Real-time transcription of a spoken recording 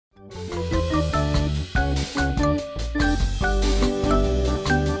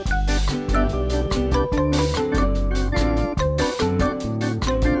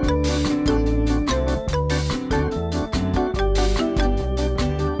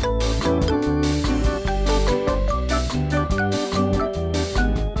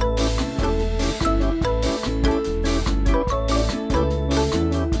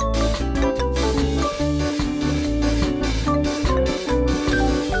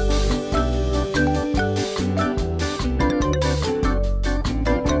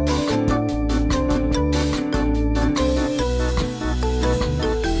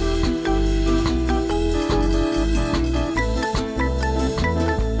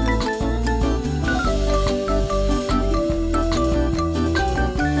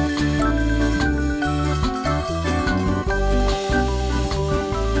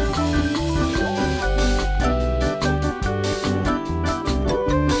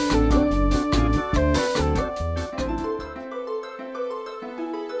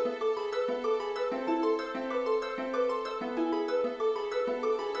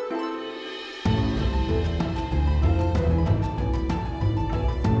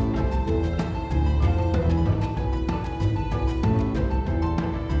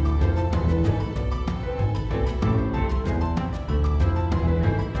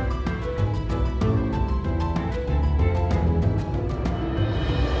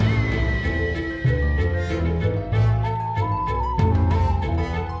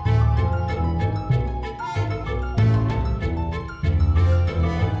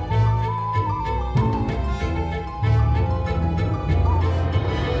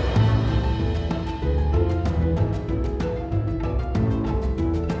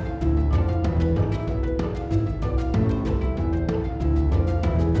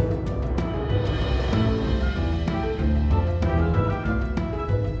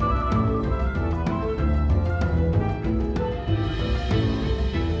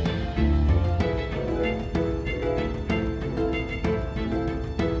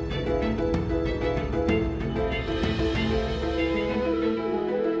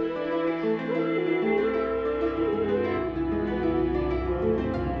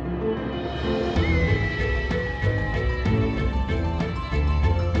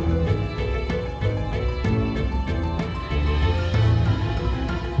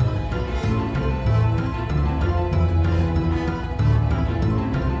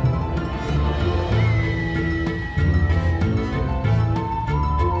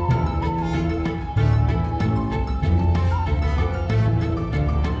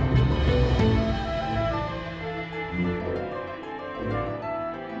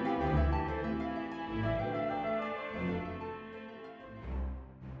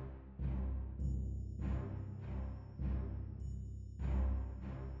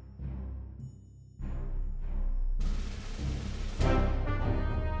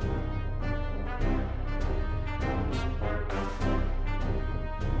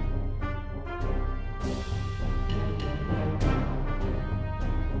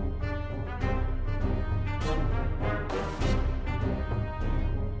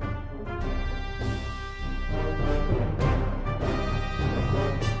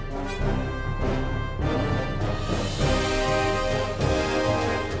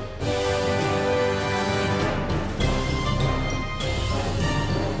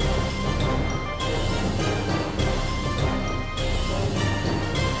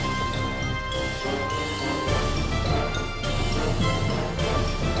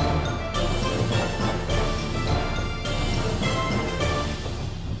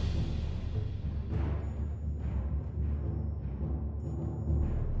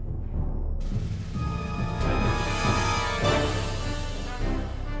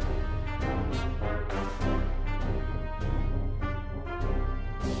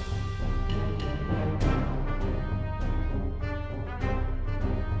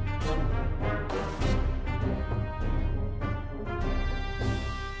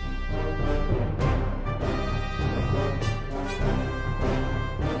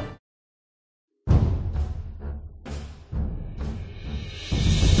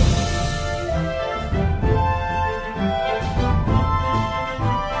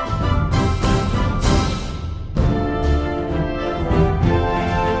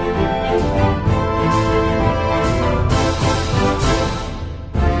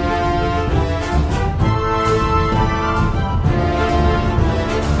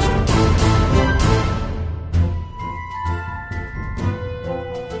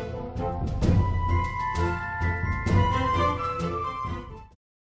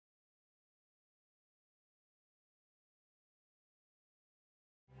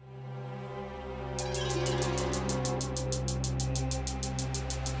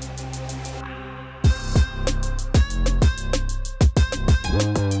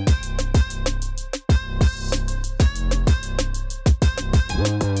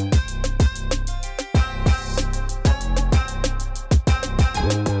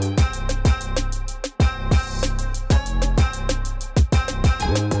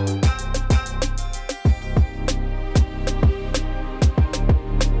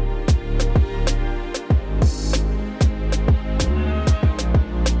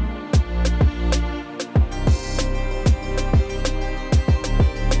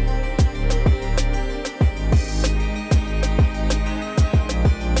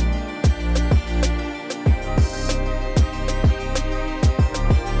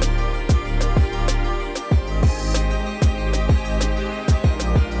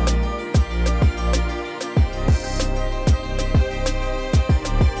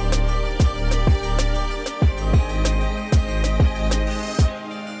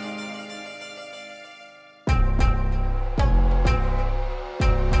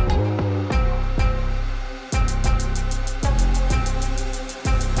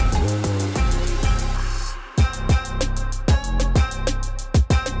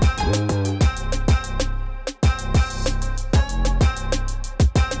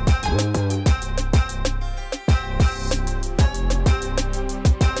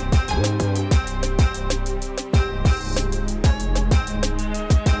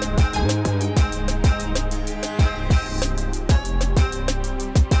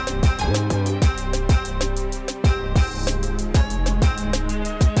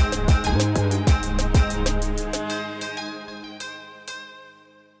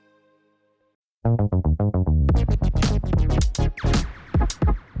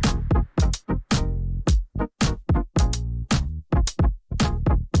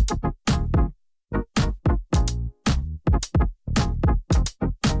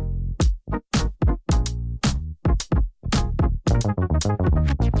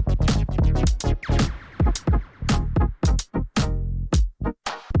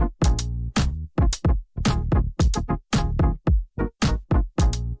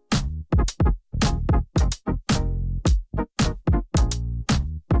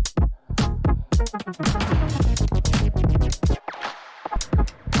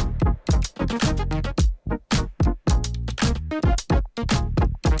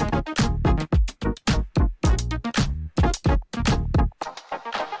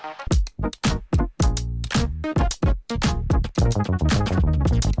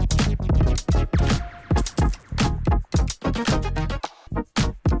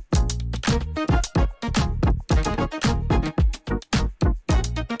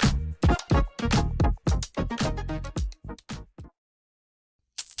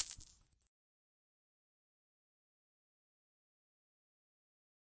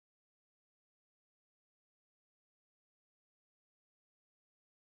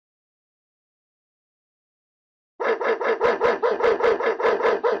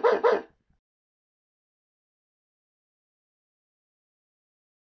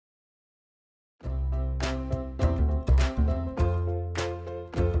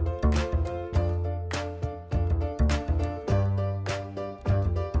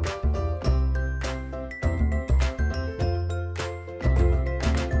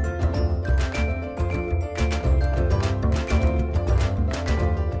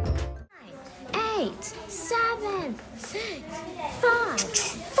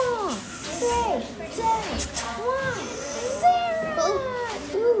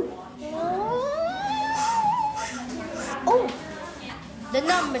The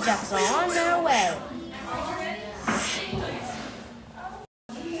numberjacks are on their way.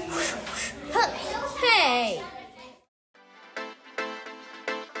 Hey!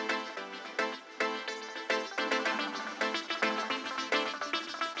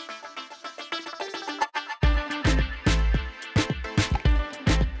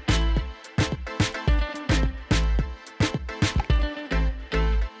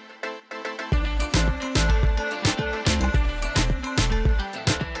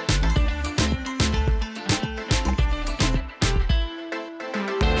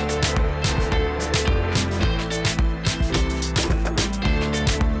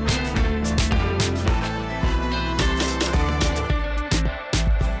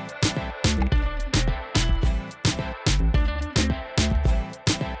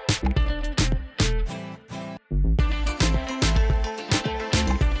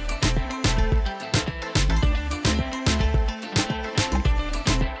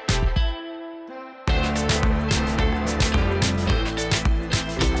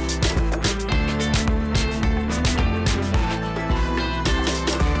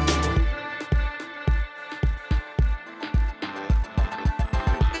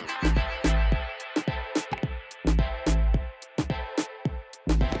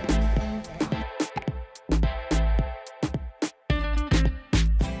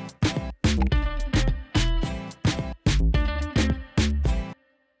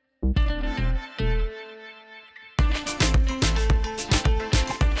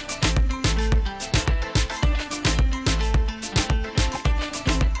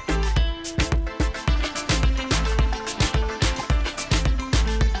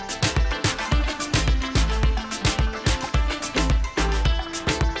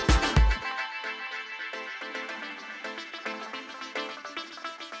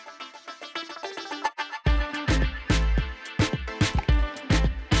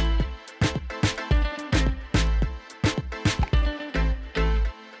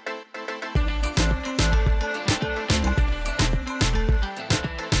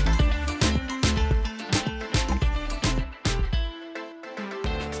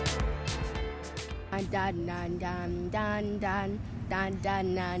 Dun dun dun dun dun dun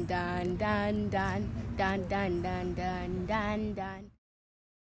dun dun dun dun dun dun dun dun dun dun dun.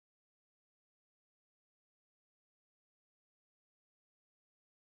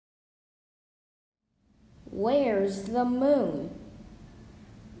 Where's the moon?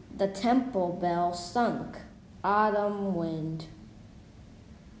 The temple bell sunk. Autumn wind.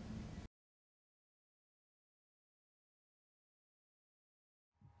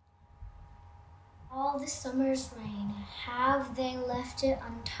 All the summer's rain, have they left it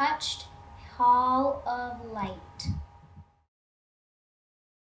untouched? Hall of light.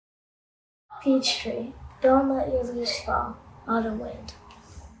 Peach tree, don't let your leaves fall. Autumn wind.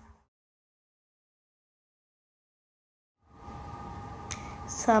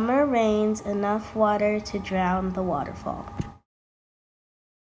 Summer rains, enough water to drown the waterfall.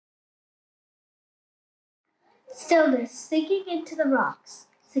 Stillness sinking into the rocks.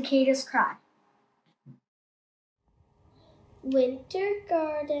 Cicadas cry. Winter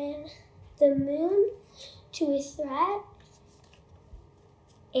garden, the moon to a threat,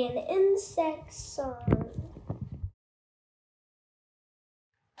 an insect song.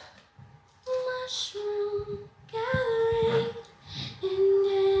 Mushroom gathering in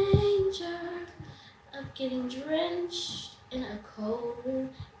danger of getting drenched in a cold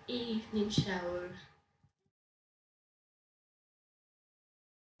evening shower.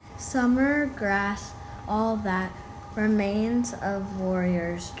 Summer grass, all that Remains of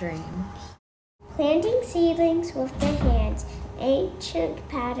warriors' dreams. Planting seedlings with the hands, ancient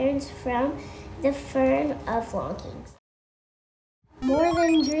patterns from the fern of longings. More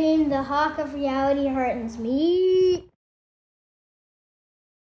than dream, the hawk of reality heartens me.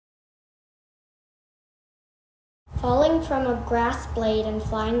 Falling from a grass blade and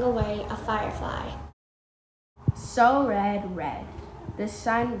flying away, a firefly. So red, red, the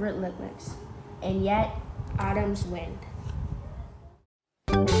sun relentless, and yet autumn's wind.